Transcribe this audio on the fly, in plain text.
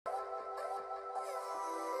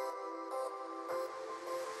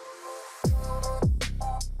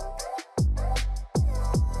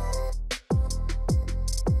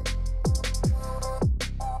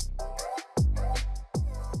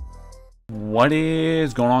What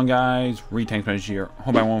is going on, guys? Retank Smash here.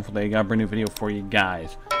 Hope I wonderful day. Got a brand new video for you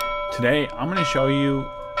guys. Today I'm going to show you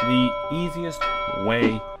the easiest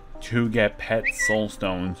way to get pet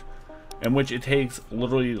Soulstones, in which it takes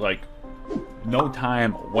literally like no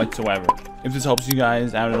time whatsoever. If this helps you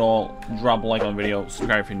guys out at all, drop a like on the video,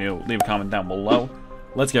 subscribe if you're new, leave a comment down below.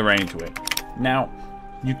 Let's get right into it. Now,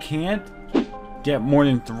 you can't get more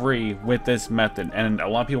than 3 with this method, and a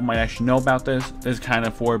lot of people might actually know about this. This is kind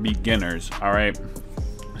of for beginners. All right,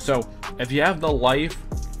 so if you have the life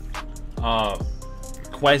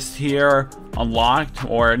quest here unlocked,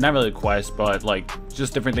 or not really a quest, but like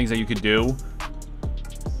just different things that you could do,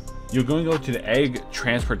 you're going to go to the egg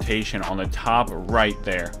transportation on the top right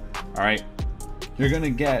there. All right, you're gonna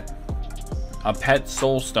get a pet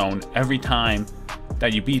soulstone every time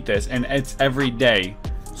that you beat this, and it's every day.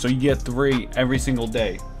 So you get 3 every single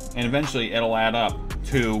day, and eventually it'll add up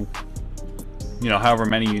to, you know, however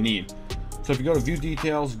many you need. So if you go to view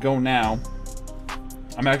details, go now.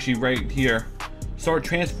 I'm actually right here. Start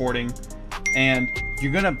transporting, and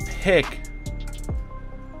you're gonna pick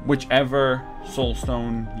whichever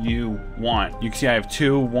soulstone you want. You can see I have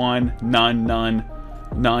 2, 1, none, none,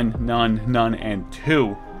 none, none, none, and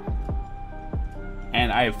 2.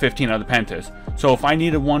 And I have 15 other pentas. So if I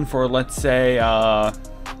needed one for, let's say,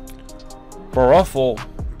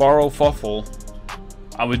 Barrow-Fuffle,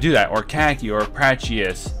 I would do that, or Khaki, or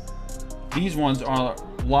Prachius. These ones are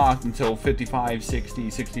locked until 55, 60,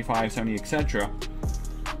 65, 70, etc.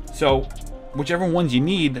 So, whichever ones you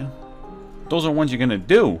need, those are ones you're gonna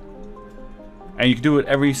do. And you can do it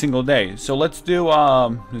every single day. So let's do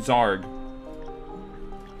Zarg.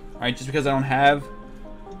 Alright, just because I don't have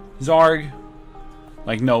Zarg,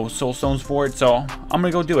 like no Soulstones for it, so I'm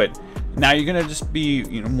gonna go do it. Now you're gonna just be,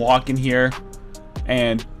 you know, walking here,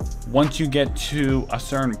 and once you get to a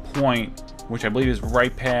certain point, which I believe is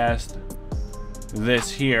right past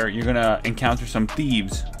this here, you're gonna encounter some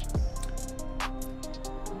thieves.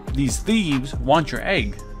 These thieves want your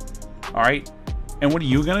egg. All right, and what are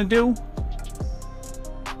you gonna do?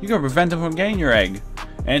 You're gonna prevent them from getting your egg,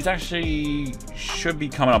 and it's actually should be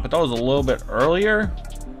coming up. I thought it was a little bit earlier.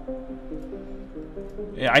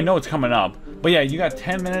 Yeah, I know it's coming up. But yeah, you got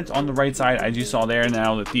 10 minutes on the right side, as you saw there.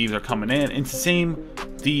 Now the thieves are coming in. It's the same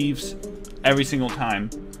thieves every single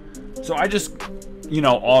time. So I just, you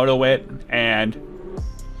know, auto it, and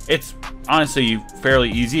it's honestly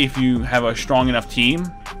fairly easy if you have a strong enough team.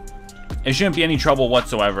 It shouldn't be any trouble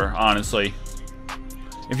whatsoever, honestly.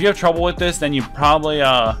 If you have trouble with this, then you probably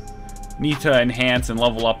need to enhance and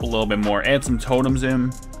level up a little bit more. Add some totems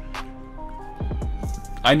in.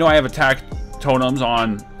 I know I have attack totems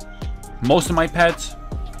on most of my pets,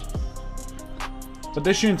 but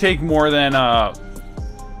this shouldn't take more than 5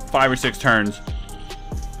 or 6 turns.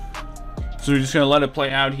 So we're just gonna let it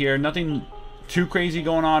play out here. Nothing too crazy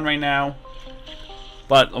going on right now,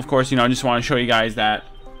 but of course, you know, I just want to show you guys that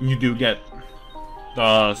you do get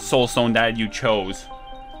the soulstone that you chose.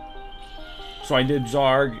 So I did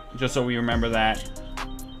Zarg, just so we remember that,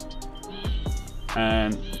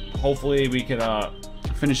 and hopefully we could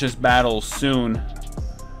finish this battle soon.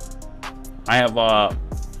 I have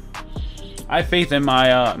faith in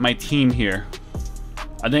my my team here.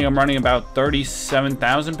 I think I'm running about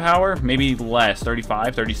 37,000 power, maybe less,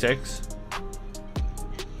 35, 36.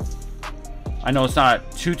 I know it's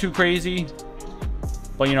not too crazy,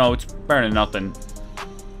 but you know, it's better than nothing.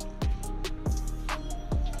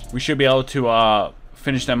 We should be able to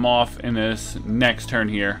finish them off in this next turn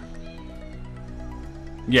here.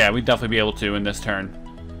 Yeah, we'd definitely be able to in this turn.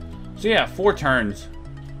 So yeah, 4 turns,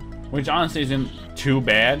 which honestly isn't too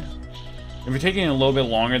bad. If you're taking a little bit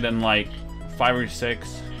longer than like 5 or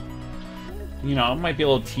 6, you know, it might be a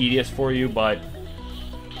little tedious for you, but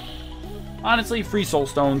honestly, free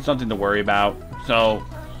soulstones, nothing to worry about. So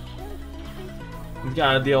we've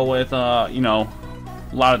got to deal with you know,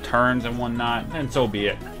 a lot of turns and whatnot, and so be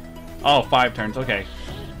it. Oh, 5 turns, okay.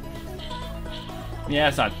 Yeah,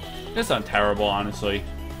 it's not terrible, honestly.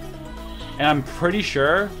 And I'm pretty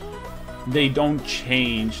sure they don't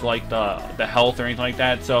change like the health or anything like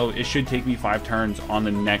that, so it should take me 5 turns on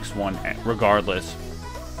the next one regardless.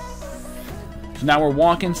 So now we're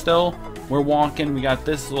walking still. We're walking. We got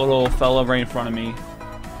this little fella right in front of me.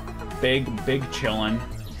 Big chillin'.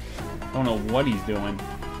 Don't know what he's doing.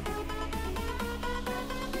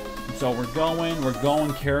 So we're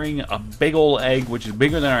going carrying a big old egg, which is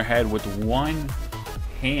bigger than our head, with 1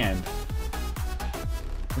 hand,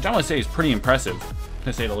 which I want to say is pretty impressive,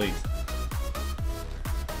 to say the least.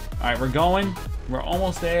 Alright, we're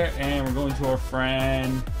almost there, and we're going to our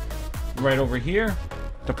friend right over here,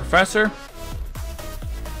 the professor.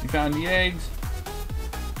 We found the eggs.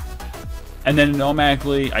 And then it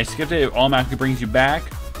automatically, I skipped it, it automatically brings you back.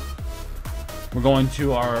 We're going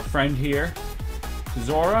to our friend here, to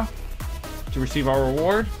Zora, to receive our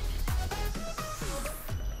reward.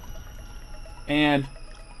 And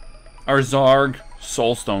our Zarg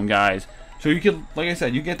Soulstone, guys. So you can, like I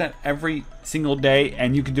said, you get that every single day,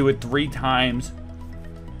 and you can do it 3 times.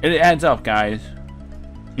 It adds up, guys.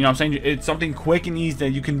 You know what I'm saying? It's something quick and easy that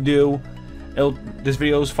you can do. This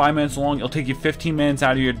video is 5 minutes long. It'll take you 15 minutes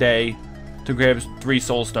out of your day to grab 3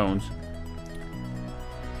 Soulstones.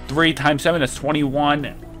 3 times 7, that's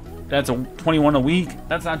 21. That's 21 a week.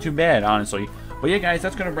 That's not too bad, honestly. But yeah, guys,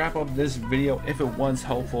 that's going to wrap up this video. If it was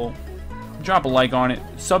helpful, drop a like on it.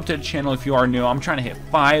 Sub to the channel if you are new. I'm trying to hit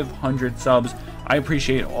 500 subs. I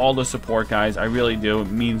appreciate all the support, guys. I really do. It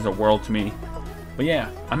means the world to me. But yeah,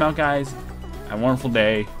 I'm out, guys. Have a wonderful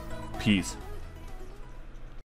day. Peace.